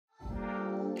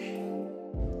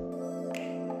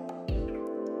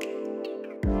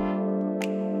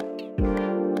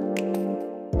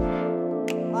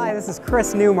Hi, this is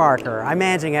Chris Newmarker. I'm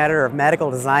Managing Editor of Medical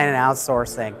Design and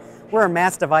Outsourcing. We're a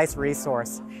MassDevice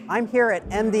resource. I'm here at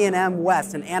MD&M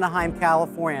West in Anaheim,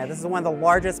 California. This is one of the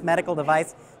largest medical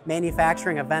device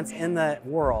manufacturing events in the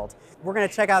world. We're going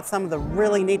to check out some of the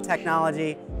really neat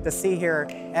technology to see here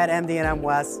at MD&M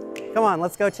West. Come on,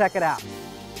 let's go check it out.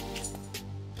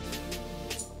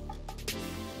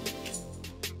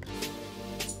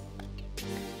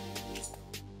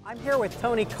 I'm here with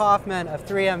Tony Kaufman of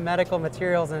 3M Medical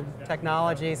Materials and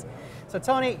Technologies. So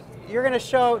Tony, you're going to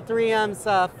show 3M's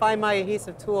Find My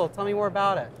Adhesive tool. Tell me more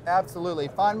about it. Absolutely.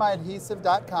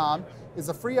 FindMyAdhesive.com is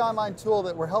a free online tool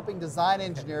that we're helping design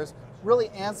engineers really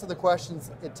answer the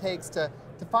questions it takes to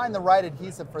find the right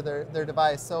adhesive for their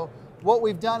device. So what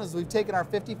we've done is we've taken our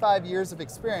 55 years of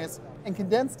experience and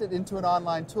condensed it into an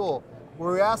online tool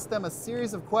where we ask them a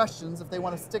series of questions if they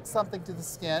want to stick something to the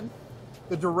skin,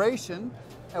 the duration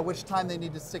at which time they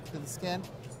need to stick to the skin,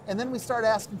 and then we start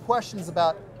asking questions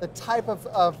about the type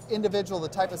of individual, the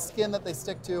type of skin that they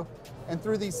stick to, and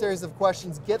through these series of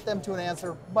questions get them to an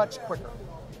answer much quicker.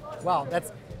 Wow,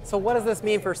 so what does this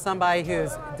mean for somebody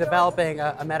who's developing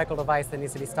a medical device that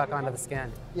needs to be stuck onto the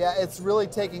skin? Yeah, it's really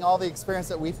taking all the experience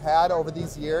that we've had over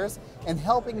these years and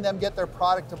helping them get their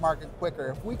product to market quicker.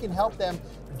 If we can help them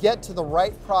get to the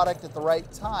right product at the right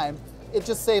time, it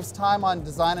just saves time on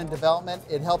design and development.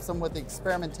 It helps them with the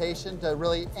experimentation to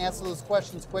really answer those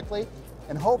questions quickly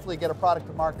and hopefully get a product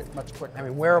to market much quicker. I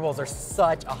mean, wearables are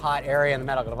such a hot area in the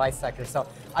medical device sector. So,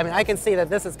 I mean, I can see that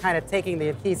this is kind of taking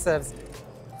the adhesives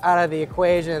out of the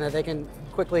equation, that they can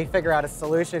quickly figure out a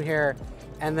solution here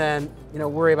and then,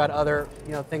 worry about other,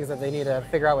 things that they need to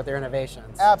figure out with their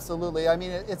innovations. Absolutely. I mean,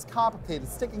 it's complicated.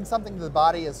 Sticking something to the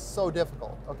body is so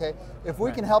difficult, okay? If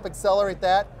we can help accelerate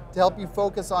that to help you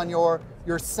focus on your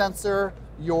sensor,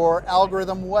 your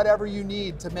algorithm, whatever you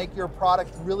need to make your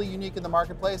product really unique in the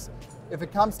marketplace, if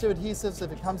it comes to adhesives,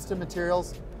 if it comes to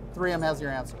materials, 3M has your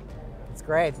answer. That's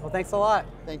great. Well, thanks a lot.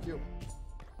 Thank you.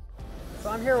 So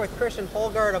I'm here with Christian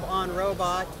Holgard of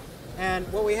OnRobot, and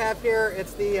what we have here,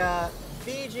 it's the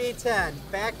VG10,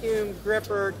 Vacuum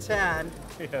Gripper 10,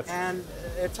 Yes. and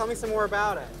tell me some more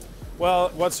about it. Well,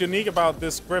 what's unique about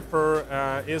this gripper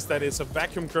is that it's a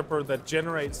vacuum gripper that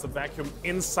generates the vacuum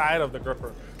inside of the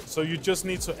gripper. So you just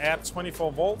need to add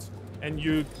 24 volts and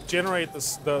you generate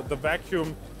the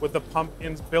vacuum with the pump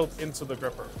built into the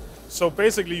gripper. So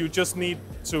basically you just need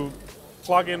to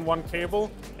plug in one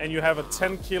cable and you have a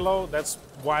 10 kilo, that's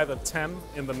why the 10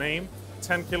 in the name,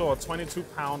 10 kilo or 22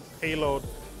 pound payload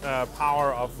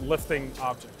power of lifting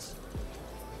objects.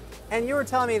 And you were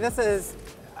telling me this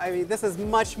is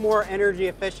much more energy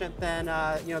efficient than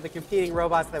the competing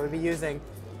robots that would be using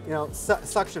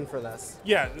suction for this.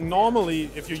 Yeah,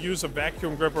 normally if you use a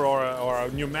vacuum gripper or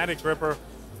a pneumatic gripper,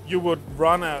 you would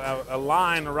run a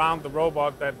line around the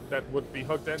robot that would be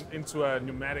hooked into a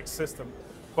pneumatic system.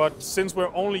 But since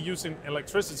we're only using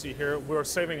electricity here, we're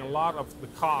saving a lot of the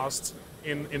cost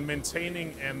in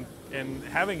maintaining and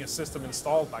having a system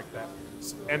installed like that.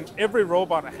 And every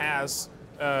robot has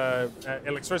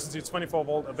electricity 24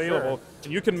 volt available. Sure.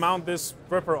 And you can mount this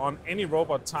gripper on any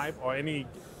robot type or any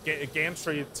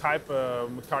gantry type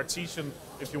Cartesian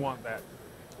if you want that.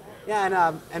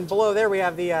 Yeah, and below there we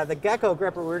have the Gecko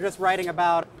gripper we were just writing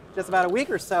about just about a week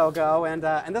or so ago, and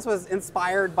this was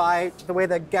inspired by the way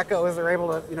that geckos are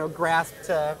able to grasp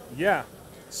to. Yeah,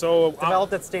 so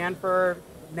developed at Stanford.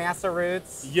 NASA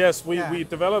roots? Yes, we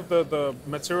developed the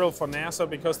material for NASA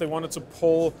because they wanted to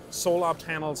pull solar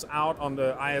panels out on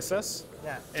the ISS.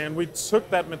 Yeah. And we took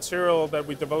that material that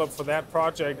we developed for that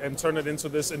project and turned it into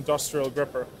this industrial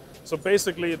gripper. So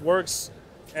basically it works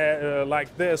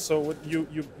like this. So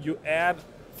you add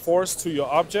force to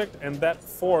your object and that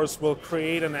force will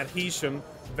create an adhesion,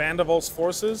 Van der Waals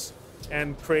forces,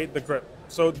 and create the grip.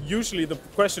 So usually the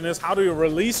question is, how do you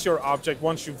release your object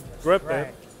once you've gripped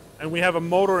it? And we have a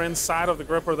motor inside of the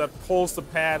gripper that pulls the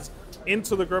pads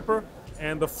into the gripper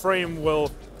and the frame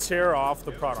will tear off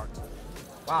the product.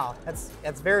 Wow, that's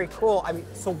very cool. I mean,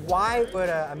 so why would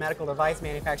a medical device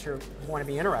manufacturer want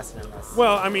to be interested in this?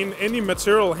 Well, I mean, any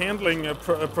material handling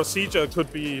procedure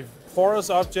could be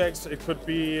porous objects, it could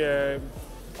be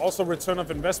also return of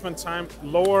investment time,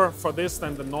 lower for this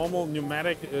than the normal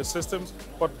pneumatic systems,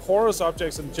 but porous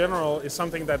objects in general is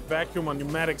something that vacuum or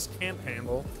pneumatics can't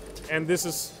handle. And this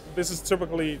is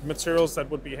typically materials that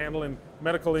would be handled in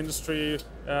medical industry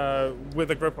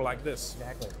with a gripper like this.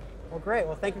 Exactly. Well, great.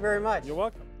 Well, thank you very much. You're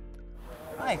welcome.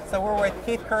 Hi. So we're with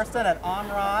Keith Kirsten at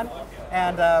Omron,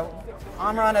 and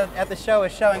Omron at the show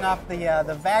is showing off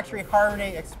the factory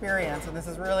harmony experience, and this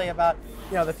is really about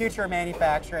the future of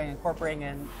manufacturing, incorporating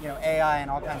in AI and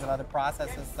all kinds of other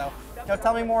processes. So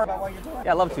tell me more about what you're doing.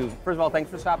 Yeah, I'd love to. First of all, thanks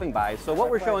for stopping by. So what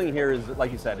we're showing here is,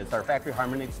 like you said, it's our factory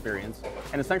harmony experience,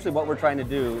 and essentially what we're trying to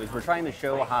do is we're trying to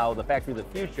show how the factory of the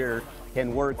future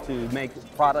can work to make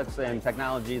products and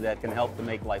technology that can help to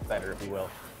make life better, if you will.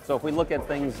 So if we look at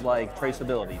things like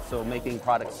traceability, so making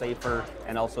products safer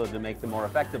and also to make them more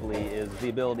effectively, is the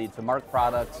ability to mark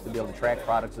products, to be able to track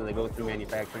products as they go through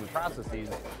manufacturing processes,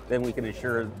 then we can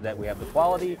ensure that we have the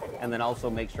quality, and then also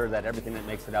make sure that everything that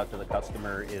makes it out to the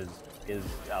customer is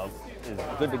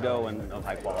good to go and of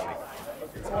high quality.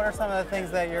 So what are some of the things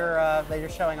that you're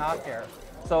showing off here?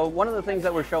 So one of the things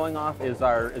that we're showing off is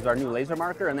our new laser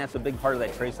marker, and that's a big part of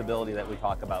that traceability that we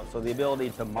talk about. So the ability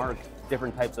to mark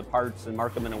different types of parts and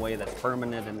mark them in a way that's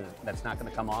permanent and that's not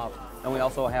going to come off. And we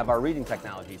also have our reading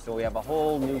technology. So we have a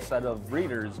whole new set of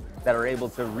readers that are able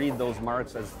to read those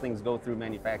marks as things go through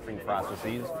manufacturing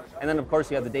processes. And then of course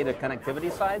you have the data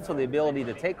connectivity side, so the ability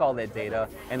to take all that data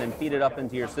and then feed it up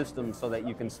into your system so that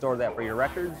you can store that for your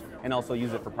records and also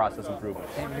use it for process improvement.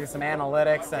 And do some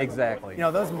analytics. And, exactly.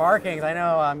 Those markings, I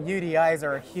know UDIs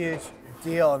are a huge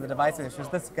deal in the device industry.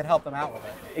 This could help them out with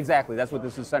it. Exactly, that's what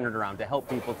this is centered around, to help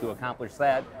people to accomplish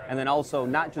that, and then also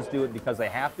not just do it because they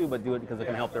have to, but do it because it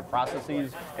can help their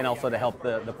processes and also to help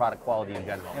the product quality in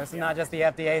general. It's not just the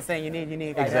FDA saying you need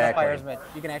unique exactly. identifiers, but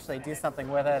you can actually do something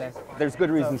with it. And there's good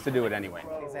reasons to do it anyway.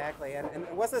 Exactly, and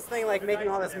what's this thing like making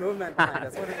all this movement behind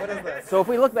us? What is this? So if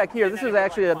we look back here, this is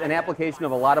actually an application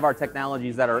of a lot of our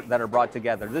technologies that are brought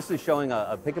together. This is showing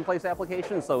a pick and place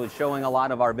application, so it's showing a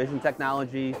lot of our vision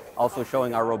technology, also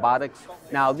showing our robotics.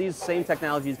 Now these same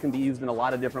technologies can be used in a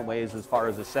lot of different ways as far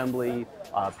as assembly,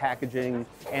 packaging,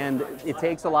 and it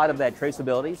takes a lot of that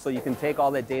traceability, so you can take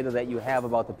all that data that you have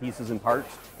about the pieces and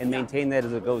parts and maintain that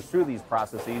as it goes through these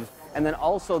processes, and then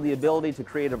also the ability to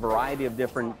create a variety of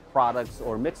different products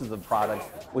or mixes of products,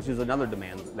 which is another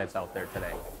demand that's out there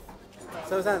today.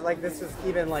 So it's not like this is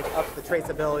even like up the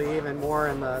traceability even more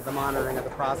in the monitoring of the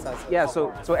process. Yeah,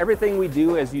 so everything we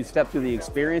do as you step through the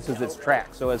experience is it's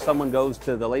tracked. So as someone goes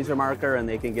to the laser marker and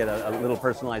they can get a little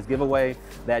personalized giveaway,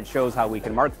 that shows how we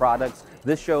can mark products.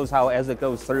 This shows how as it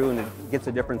goes through and it gets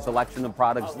a different selection of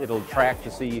products, it'll track to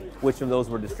see which of those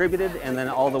were distributed, and then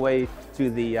all the way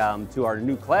to the to our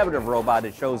new collaborative robot,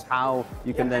 it shows how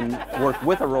you can then work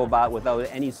with a robot without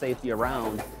any safety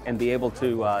around and be able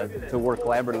to work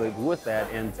collaboratively with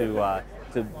that and to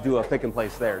do a pick and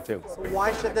place there too. So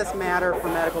why should this matter for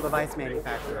medical device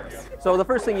manufacturers? So the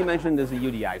first thing you mentioned is the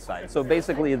UDI side. So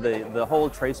basically the whole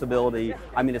traceability,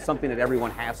 I mean, it's something that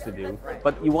everyone has to do,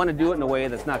 but you want to do it in a way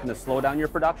that's not going to slow down your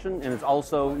production, and it's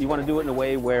also, you want to do it in a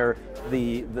way where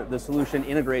the solution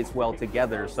integrates well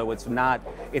together. So it's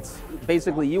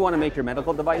basically you want to make your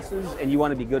medical devices and you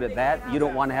want to be good at that. You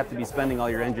don't want to have to be spending all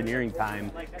your engineering time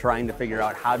trying to figure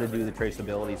out how to do the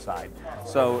traceability side.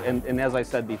 So, and as I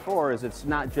said before, is it's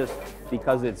not just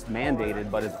because it's mandated,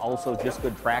 but it's also just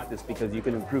good practice because you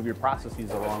can improve your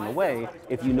processes along the way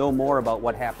if you know more about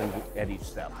what happened at each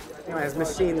step. As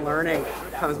machine learning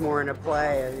comes more into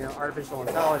play, and artificial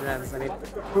intelligence, I mean,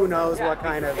 who knows what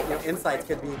kind of insights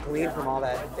could be gleaned from all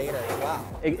that data as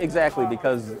well. Exactly,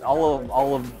 because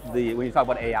all of the, when you talk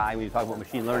about AI, when you talk about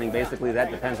machine learning, basically that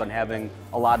depends on having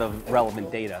a lot of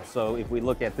relevant data. So if we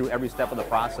look at through every step of the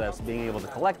process, being able to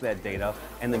collect that data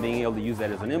and then being able to use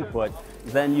that as an input,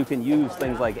 then you can use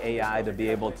things like AI to be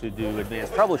able to do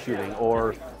advanced troubleshooting,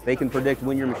 or they can predict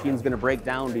when your machine's going to break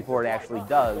down before it actually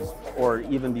does, or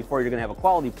even before you're going to have a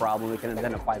quality problem, it can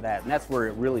identify that. And that's where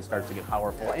it really starts to get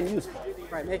powerful and useful.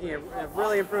 Right, making it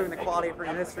really improving the quality for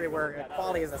an industry where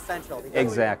quality is essential because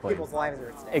exactly. People's lives are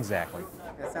at stake. Exactly.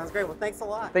 That sounds great. Well, thanks a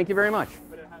lot. Thank you very much.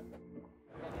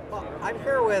 Well, I'm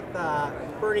here with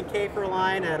Bernie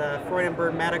Kaferlein at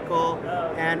Freudenberg Medical,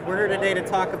 and we're here today to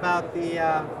talk about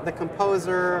the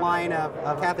Composer line of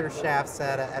catheter shafts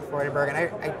at Freudenberg.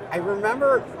 And I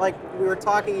remember, like we were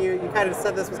talking, you kind of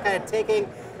said this was kind of taking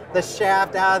the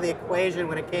shaft out of the equation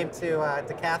when it came to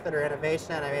catheter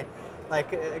innovation. I mean,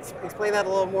 like explain that a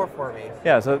little more for me.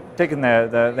 Yeah, so taking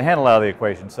the handle out of the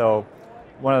equation. So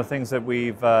one of the things that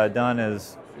we've done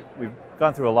is we've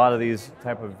gone through a lot of these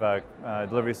type of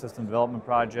delivery system development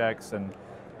projects, and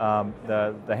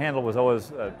the handle was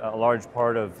always a large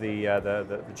part of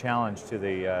the challenge to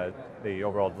the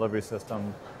overall delivery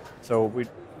system. So we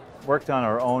worked on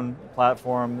our own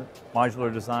platform,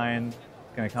 modular design,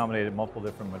 can accommodate multiple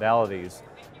different modalities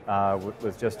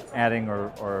with just adding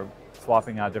or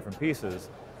swapping out different pieces,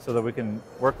 so that we can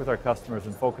work with our customers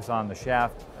and focus on the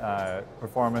shaft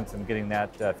performance and getting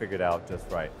that figured out just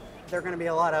right. there are going to be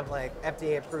a lot of like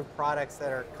FDA-approved products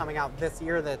that are coming out this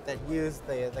year that use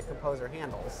the composer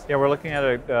handles. Yeah, we're looking at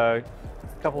a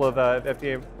couple of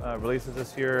FDA releases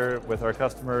this year with our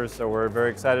customers, so we're very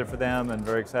excited for them and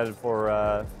very excited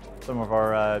for some of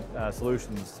our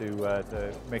solutions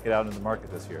to make it out in the market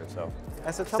this year. So,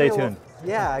 so stay tuned.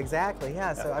 Yeah, exactly.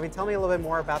 Yeah. So I mean, tell me a little bit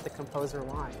more about the composer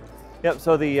line. Yep.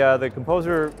 So the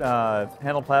composer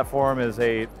handle platform is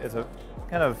a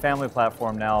kind of family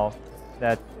platform now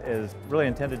that is really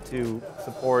intended to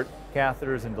support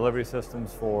catheters and delivery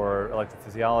systems for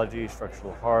electrophysiology,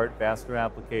 structural heart, vascular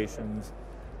applications,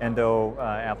 endo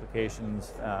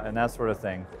applications, and that sort of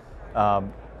thing,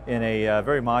 in a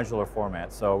very modular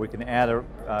format. So we can add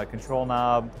a control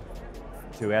knob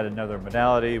to add another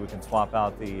modality. We can swap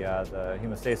out the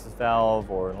hemostasis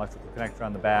valve or an electrical connector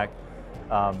on the back,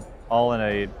 all in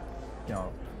a,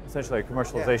 essentially a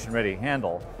commercialization-ready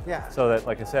handle. Yeah. So that,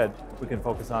 like I said, we can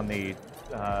focus on the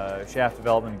shaft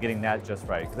development and getting that just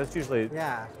right, because that's usually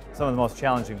some of the most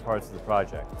challenging parts of the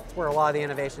project. It's where a lot of the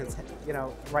innovations,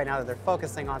 right now that they're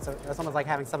focusing on. So it's almost like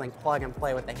having something plug and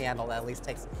play with the handle that at least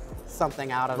takes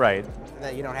something out of it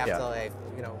that you don't have to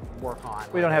work on.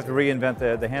 We don't have to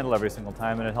reinvent the handle every single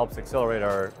time, and it helps accelerate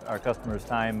our customers'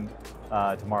 time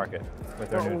to market with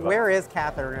their new development. Where is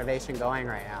catheter innovation going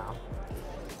right now?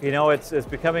 It's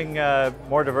becoming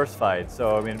more diversified.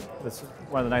 So, I mean, this,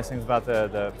 one of the nice things about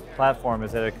the platform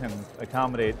is that it can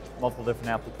accommodate multiple different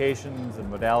applications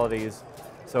and modalities.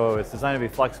 So it's designed to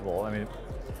be flexible. I mean,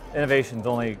 innovation's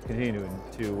only continuing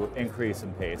to increase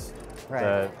in pace. Right.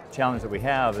 The challenge that we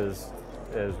have is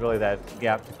really that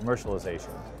gap to commercialization.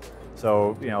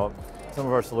 So, some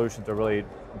of our solutions are really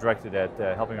directed at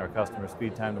helping our customers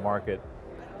speed time to market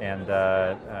and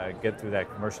get through that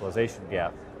commercialization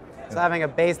gap. So having a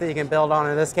base that you can build on,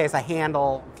 in this case a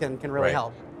handle, can really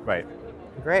help. Right.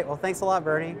 Great. Well, thanks a lot,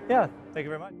 Bernie. Yeah, thank you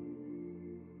very much.